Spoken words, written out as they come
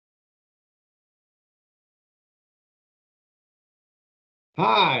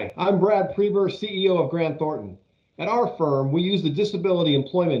Hi, I'm Brad Preber, CEO of Thornton. At our firm, we use the Disability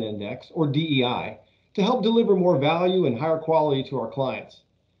Employment Index, or DEI, to help deliver more value and higher quality to our clients.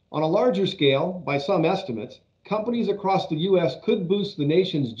 On a larger scale, by some estimates, companies across the U.S. could boost the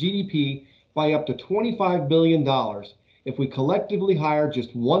nation's GDP by up to $25 billion if we collectively hire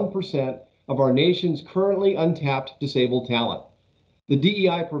just 1% of our nation's currently untapped disabled talent. The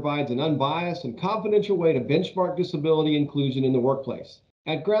DEI provides an unbiased and confidential way to benchmark disability inclusion in the workplace.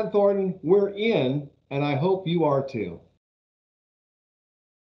 At Grant Thornton, we're in, and I hope you are too.